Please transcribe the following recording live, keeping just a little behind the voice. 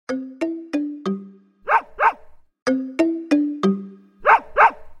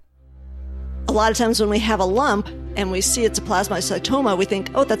A lot of times when we have a lump and we see it's a plasmacytoma, we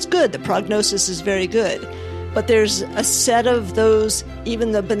think, oh, that's good. The prognosis is very good. But there's a set of those,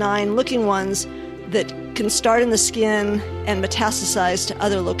 even the benign-looking ones, that can start in the skin and metastasize to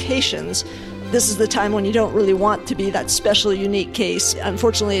other locations. This is the time when you don't really want to be that special, unique case.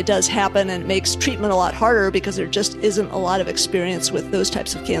 Unfortunately, it does happen, and it makes treatment a lot harder because there just isn't a lot of experience with those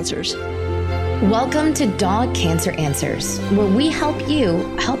types of cancers. Welcome to Dog Cancer Answers, where we help you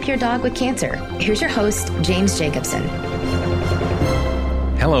help your dog with cancer. Here's your host, James Jacobson.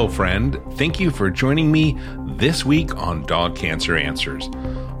 Hello, friend. Thank you for joining me this week on Dog Cancer Answers.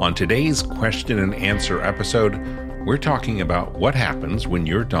 On today's question and answer episode, we're talking about what happens when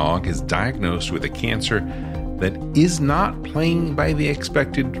your dog is diagnosed with a cancer that is not playing by the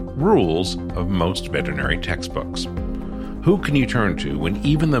expected rules of most veterinary textbooks. Who can you turn to when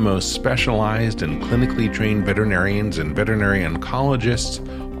even the most specialized and clinically trained veterinarians and veterinary oncologists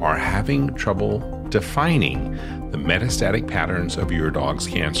are having trouble defining the metastatic patterns of your dog's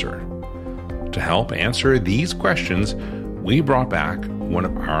cancer? To help answer these questions, we brought back one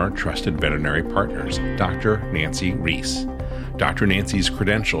of our trusted veterinary partners, Dr. Nancy Reese. Dr. Nancy's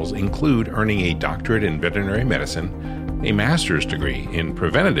credentials include earning a doctorate in veterinary medicine, a master's degree in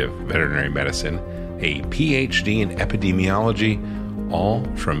preventative veterinary medicine, a PhD in epidemiology, all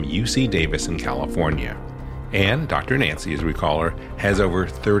from UC Davis in California. And Dr. Nancy, as we call her, has over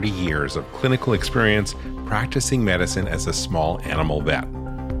 30 years of clinical experience practicing medicine as a small animal vet.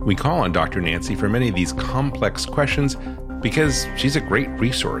 We call on Dr. Nancy for many of these complex questions because she's a great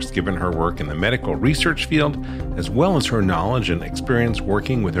resource given her work in the medical research field, as well as her knowledge and experience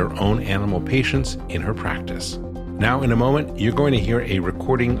working with her own animal patients in her practice. Now, in a moment, you're going to hear a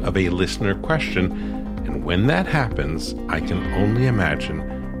recording of a listener question, and when that happens, I can only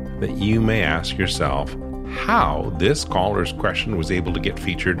imagine that you may ask yourself how this caller's question was able to get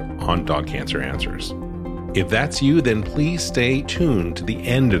featured on Dog Cancer Answers. If that's you, then please stay tuned to the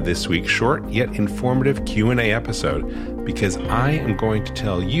end of this week's short yet informative Q&A episode, because I am going to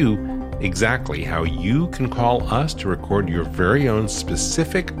tell you exactly how you can call us to record your very own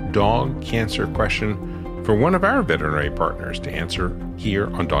specific dog cancer question for one of our veterinary partners to answer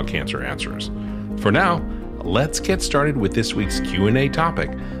here on Dog Cancer Answers. For now, let's get started with this week's Q&A topic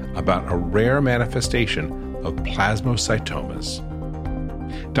about a rare manifestation of plasmacytomas.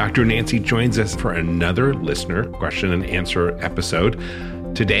 Dr. Nancy joins us for another listener question and answer episode.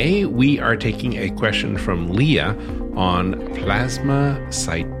 Today, we are taking a question from Leah on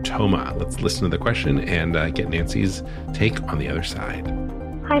plasmacytoma. Let's listen to the question and get Nancy's take on the other side.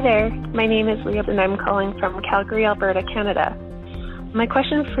 Hi there. My name is Leah, and I'm calling from Calgary, Alberta, Canada. My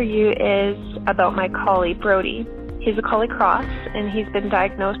question for you is about my collie, Brody. He's a collie cross, and he's been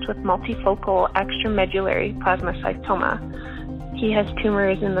diagnosed with multifocal extramedullary plasmacytoma. He has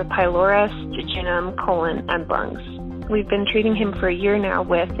tumors in the pylorus, jejunum, colon, and lungs. We've been treating him for a year now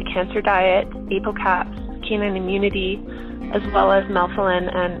with the cancer diet, apocaps, canine immunity, as well as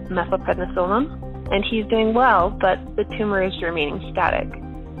melphalan and methylprednisolone, and he's doing well, but the tumor is remaining static.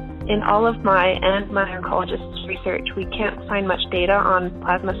 In all of my and my oncologist's research, we can't find much data on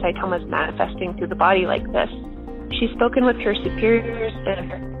plasmacytomas manifesting through the body like this. She's spoken with her superiors,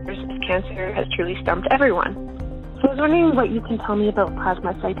 and her cancer has truly stumped everyone. So I was wondering what you can tell me about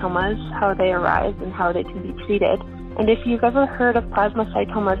plasmacytomas, how they arise and how they can be treated, and if you've ever heard of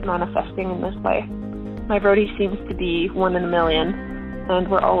plasmacytomas manifesting in this way. My Brody seems to be one in a million, and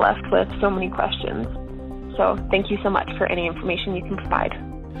we're all left with so many questions. So thank you so much for any information you can provide.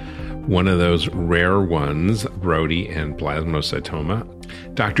 One of those rare ones, Brody and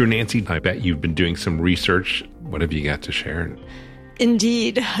plasmacytoma. Dr. Nancy, I bet you've been doing some research. What have you got to share?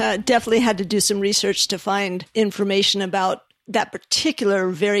 Indeed. Definitely had to do some research to find information about that particular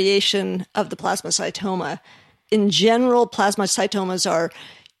variation of the plasmacytoma. In general, plasmacytomas are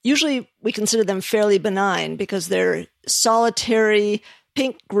usually, we consider them fairly benign because they're solitary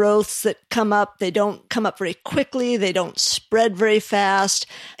pink growths that come up. They don't come up very quickly. They don't spread very fast.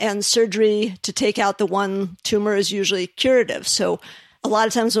 And surgery to take out the one tumor is usually curative. So a lot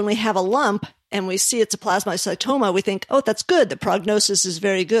of times when we have a lump and we see it's a plasmacytoma, we think, oh, that's good. The prognosis is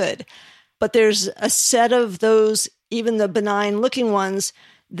very good. But there's a set of those, even the benign-looking ones,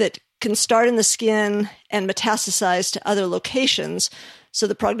 that can start in the skin and metastasize to other locations. So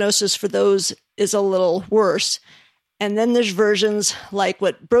the prognosis for those is a little worse. And then there's versions like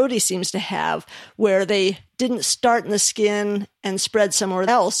what Brody seems to have, where they didn't start in the skin and spread somewhere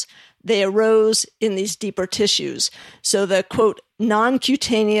else. They arose in these deeper tissues. So the, quote,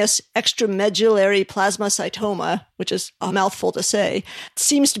 non-cutaneous extramedullary plasmacytoma, which is a mouthful to say,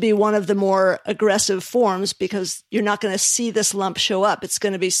 seems to be one of the more aggressive forms because you're not going to see this lump show up. It's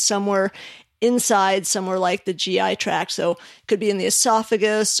going to be somewhere inside somewhere like the GI tract. So it could be in the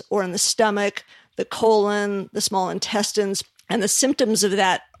esophagus or in the stomach, the colon, the small intestines. And the symptoms of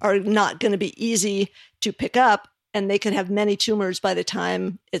that are not going to be easy to pick up, and they could have many tumors by the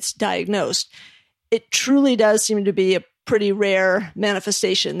time it's diagnosed. It truly does seem to be a pretty rare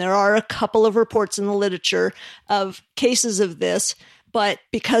manifestation. There are a couple of reports in the literature of cases of this, but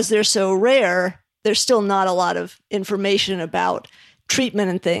because they're so rare, there's still not a lot of information about treatment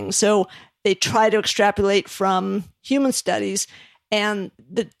and things. So they try to extrapolate from human studies, and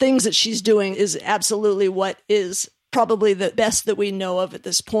the things that she's doing is absolutely what is probably the best that we know of at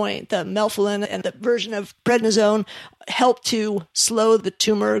this point. The melphalan and the version of prednisone help to slow the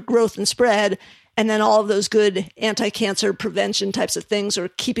tumor growth and spread. And then all of those good anti-cancer prevention types of things are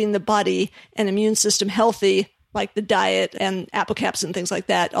keeping the body and immune system healthy, like the diet and apocaps and things like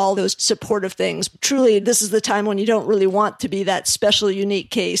that, all those supportive things. Truly, this is the time when you don't really want to be that special, unique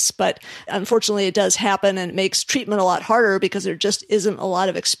case. But unfortunately, it does happen, and it makes treatment a lot harder because there just isn't a lot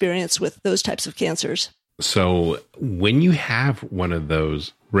of experience with those types of cancers. So when you have one of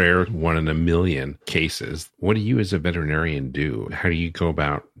those rare 1 in a million cases, what do you as a veterinarian do? How do you go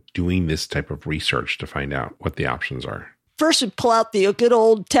about doing this type of research to find out what the options are? First, we pull out the good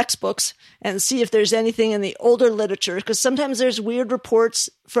old textbooks and see if there's anything in the older literature, because sometimes there's weird reports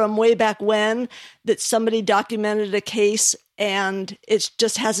from way back when that somebody documented a case and it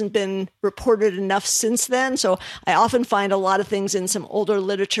just hasn't been reported enough since then. So I often find a lot of things in some older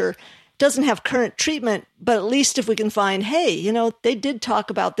literature doesn't have current treatment, but at least if we can find, hey, they did talk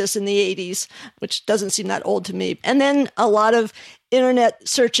about this in the 80s, which doesn't seem that old to me. And then a lot of internet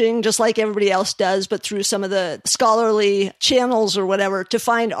searching, just like everybody else does, but through some of the scholarly channels or whatever, to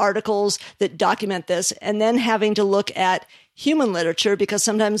find articles that document this, and then having to look at human literature, because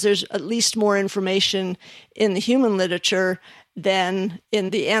sometimes there's at least more information in the human literature than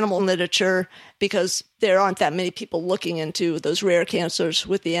in the animal literature, because there aren't that many people looking into those rare cancers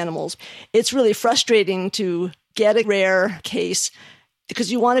with the animals. It's really frustrating to get a rare case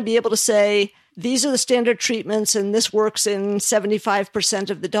because you want to be able to say, these are the standard treatments and this works in 75%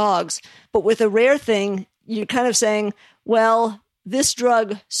 of the dogs. But with a rare thing, you're kind of saying, well, this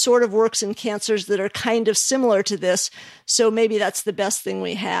drug sort of works in cancers that are kind of similar to this, so maybe that's the best thing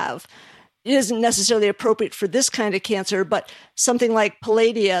we have. It isn't necessarily appropriate for this kind of cancer, but something like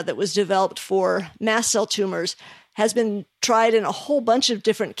Palladia that was developed for mast cell tumors has been tried in a whole bunch of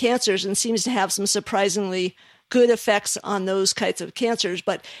different cancers and seems to have some surprisingly good effects on those kinds of cancers.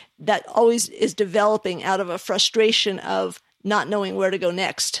 But that always is developing out of a frustration of not knowing where to go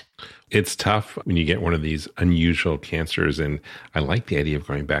next. It's tough when you get one of these unusual cancers. And I like the idea of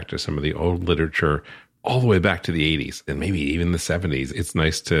going back to some of the old literature all the way back to the 80s and maybe even the 70s. It's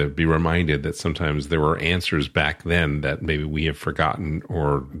nice to be reminded that sometimes there were answers back then that maybe we have forgotten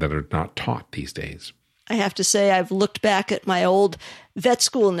or that are not taught these days. I have to say, I've looked back at my old vet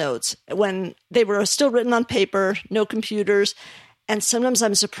school notes when they were still written on paper, no computers, and sometimes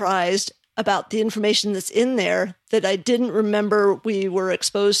I'm surprised about the information that's in there that I didn't remember we were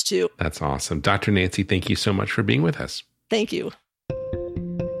exposed to. That's awesome. Dr. Nancy, thank you so much for being with us. Thank you.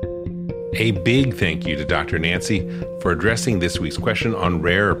 A big thank you to Dr. Nancy for addressing this week's question on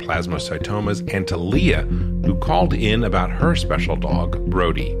rare plasmacytomas, and to Leah, who called in about her special dog,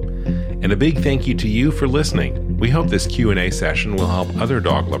 Brody. And a big thank you to you for listening. We hope this Q&A session will help other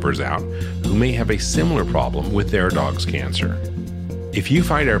dog lovers out who may have a similar problem with their dog's cancer. If you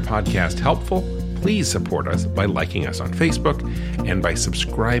find our podcast helpful, please support us by liking us on Facebook and by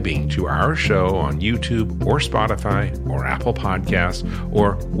subscribing to our show on YouTube or Spotify or Apple Podcasts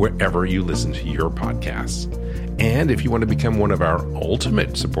or wherever you listen to your podcasts. And if you want to become one of our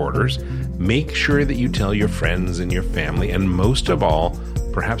ultimate supporters, make sure that you tell your friends and your family, and most of all,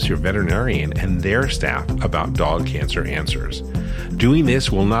 perhaps your veterinarian and their staff, about Dog Cancer Answers. Doing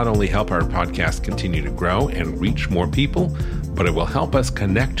this will not only help our podcast continue to grow and reach more people, but it will help us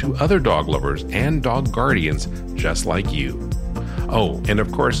connect to other dog lovers and dog guardians just like you. Oh, and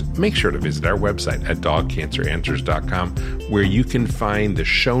of course, make sure to visit our website at dogcanceranswers.com, where you can find the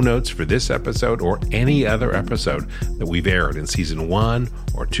show notes for this episode or any other episode that we've aired in season 1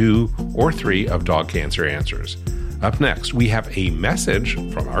 or 2 or 3 of Dog Cancer Answers. Up next, we have a message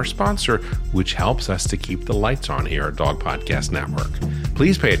from our sponsor, which helps us to keep the lights on here at Dog Podcast Network.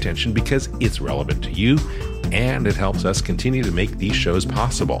 Please pay attention because it's relevant to you, and it helps us continue to make these shows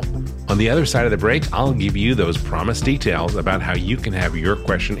possible. On the other side of the break, I'll give you those promised details about how you can have your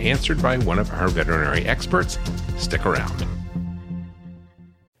question answered by one of our veterinary experts. Stick around.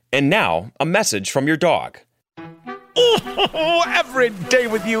 And now, a message from your dog. Oh, every day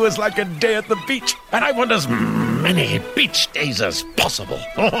with you is like a day at the beach, and I want to many beach days as possible.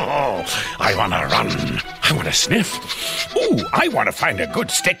 Oh, I want to run. I want to sniff. Ooh, I want to find a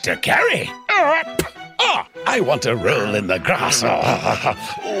good stick to carry. I want to roll in the grass.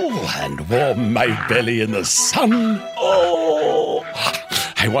 And warm my belly in the sun. Oh,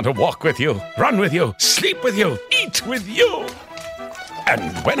 I want to walk with you, run with you, sleep with you, eat with you. And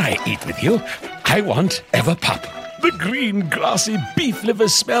when I eat with you, I want Everpup. The green, grassy beef liver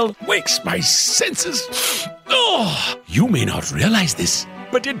smell wakes my senses. Oh, you may not realize this,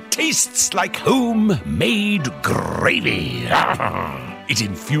 but it tastes like homemade gravy. It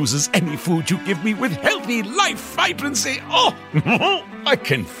infuses any food you give me with healthy life vibrancy. Oh, I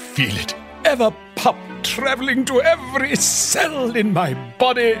can feel it. Everpup traveling to every cell in my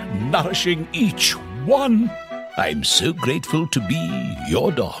body, nourishing each one. I'm so grateful to be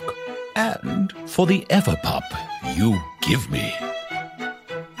your dog and for the Everpup you give me.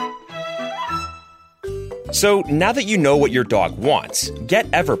 So now that you know what your dog wants,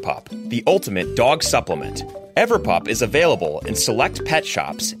 get Everpup, the ultimate dog supplement. Everpup is available in select pet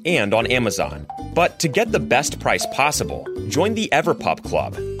shops and on Amazon. But to get the best price possible, join the Everpup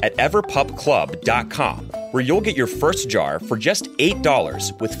Club at everpupclub.com, where you'll get your first jar for just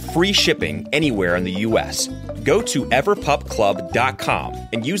 $8 with free shipping anywhere in the U.S. Go to everpupclub.com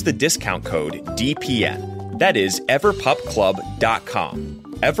and use the discount code DPN. That is everpupclub.com.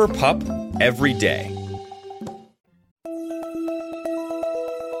 Everpup every day.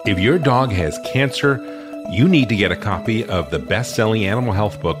 If your dog has cancer, you need to get a copy of the best-selling animal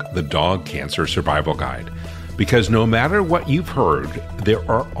health book, The Dog Cancer Survival Guide. Because no matter what you've heard, there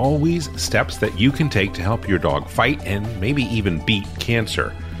are always steps that you can take to help your dog fight and maybe even beat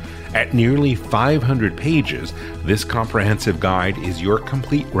cancer. At nearly 500 pages, this comprehensive guide is your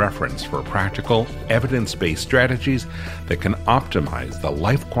complete reference for practical, evidence-based strategies that can optimize the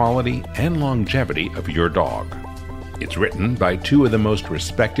life quality and longevity of your dog. It's written by two of the most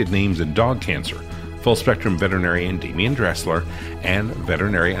respected names in dog cancer, full-spectrum veterinarian Damian Dressler and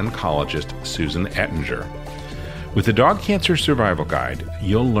veterinary oncologist Susan Ettinger. With the Dog Cancer Survival Guide,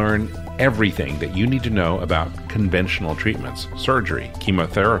 you'll learn everything that you need to know about conventional treatments, surgery,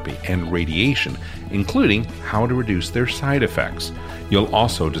 chemotherapy, and radiation, including how to reduce their side effects. You'll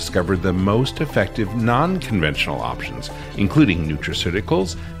also discover the most effective non-conventional options, including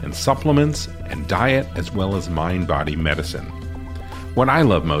nutraceuticals and supplements and diet, as well as mind-body medicine. What I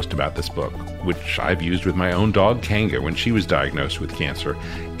love most about this book, which I've used with my own dog Kanga when she was diagnosed with cancer,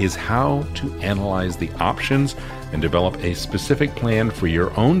 is how to analyze the options and develop a specific plan for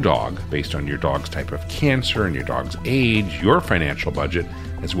your own dog based on your dog's type of cancer and your dog's age, your financial budget,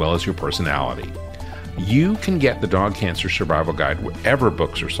 as well as your personality. You can get the Dog Cancer Survival Guide wherever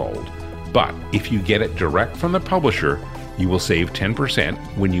books are sold, but if you get it direct from the publisher, you will save 10%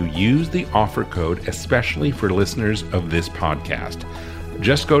 when you use the offer code especially for listeners of this podcast.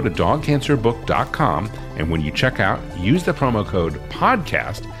 Just go to dogcancerbook.com, and when you check out, use the promo code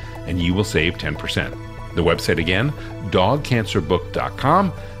PODCAST, and you will save 10%. The website again,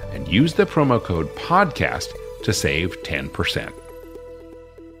 dogcancerbook.com, and use the promo code PODCAST to save 10%.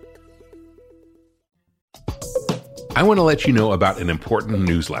 I want to let you know about an important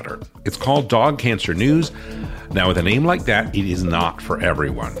newsletter. It's called Dog Cancer News. Now, with a name like that, it is not for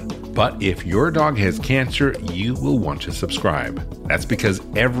everyone. But if your dog has cancer, you will want to subscribe. That's because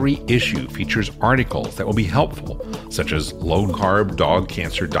every issue features articles that will be helpful, such as low-carb dog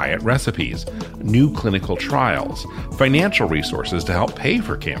cancer diet recipes, new clinical trials, financial resources to help pay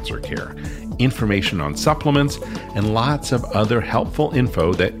for cancer care, information on supplements, and lots of other helpful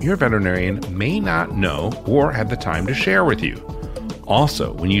info that your veterinarian may not know or have the time to share with you.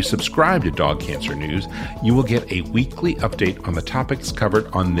 Also, when you subscribe to Dog Cancer News, you will get a weekly update on the topics covered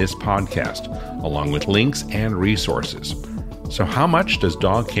on this podcast, along with links and resources. So how much does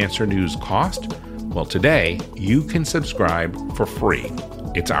Dog Cancer News cost? Well, today, you can subscribe for free.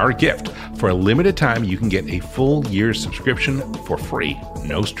 It's our gift. For a limited time, you can get a full year's subscription for free,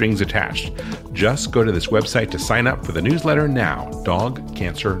 no strings attached. Just go to this website to sign up for the newsletter now,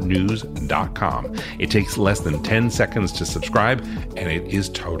 dogcancernews.com. It takes less than 10 seconds to subscribe, and it is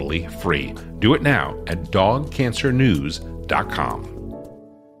totally free. Do it now at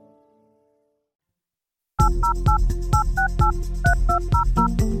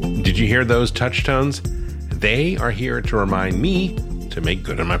dogcancernews.com. Did you hear those touch tones? They are here to remind me to make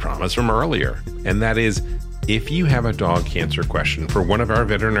good on my promise from earlier. And that is, if you have a dog cancer question for one of our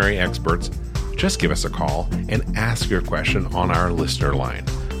veterinary experts, just give us a call and ask your question on our listener line.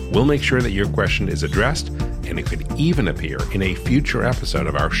 We'll make sure that your question is addressed, and it could even appear in a future episode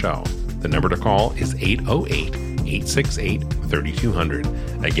of our show. The number to call is 808-8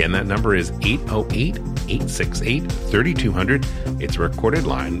 808-868-3200. Again, that number is 808-868-3200. It's a recorded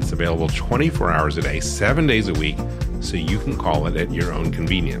line. It's available 24 hours a day, 7 days a week, so you can call it at your own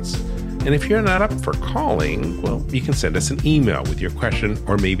convenience. And if you're not up for calling, well, you can send us an email with your question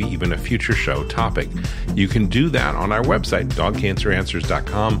or maybe even a future show topic. You can do that on our website,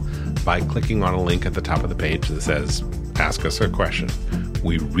 dogcanceranswers.com, by clicking on a link at the top of the page that says, Ask Us a Question.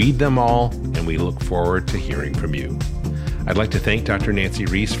 We read them all, and we look forward to hearing from you. I'd like to thank Dr. Nancy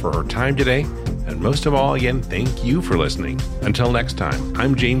Reese for her time today, and most of all, again, thank you for listening. Until next time,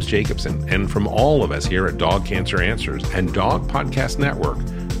 I'm James Jacobson, and from all of us here at Dog Cancer Answers and Dog Podcast Network,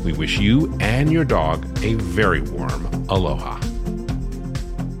 we wish you and your dog a very warm aloha.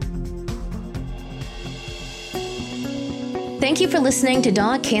 Thank you for listening to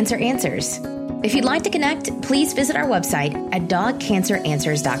Dog Cancer Answers. If you'd like to connect, please visit our website at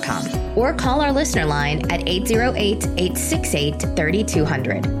dogcanceranswers.com or call our listener line at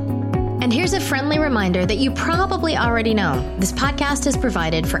 808-868-3200. And here's a friendly reminder that you probably already know. This podcast is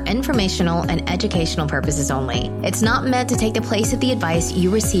provided for informational and educational purposes only. It's not meant to take the place of the advice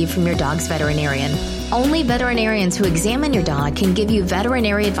you receive from your dog's veterinarian. Only veterinarians who examine your dog can give you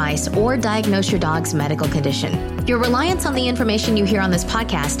veterinary advice or diagnose your dog's medical condition. Your reliance on the information you hear on this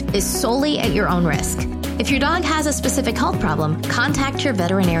podcast is solely at your own risk. If your dog has a specific health problem, contact your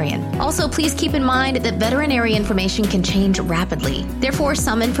veterinarian. Also, please keep in mind that veterinary information can change rapidly. Therefore,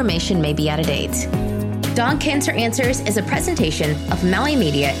 some information may be out of date. Dog Cancer Answers is a presentation of Maui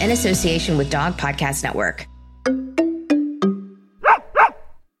Media in association with Dog Podcast Network.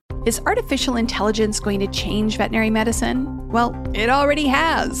 Is artificial intelligence going to change veterinary medicine? Well, it already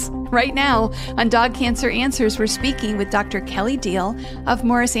has. Right now, on Dog Cancer Answers, we're speaking with Dr. Kelly Deal of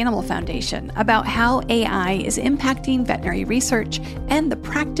Morris Animal Foundation about how AI is impacting veterinary research and the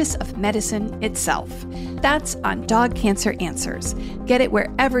practice of medicine itself. That's on Dog Cancer Answers. Get it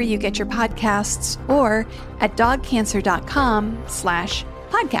wherever you get your podcasts or at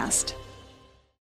dogcancer.com/podcast.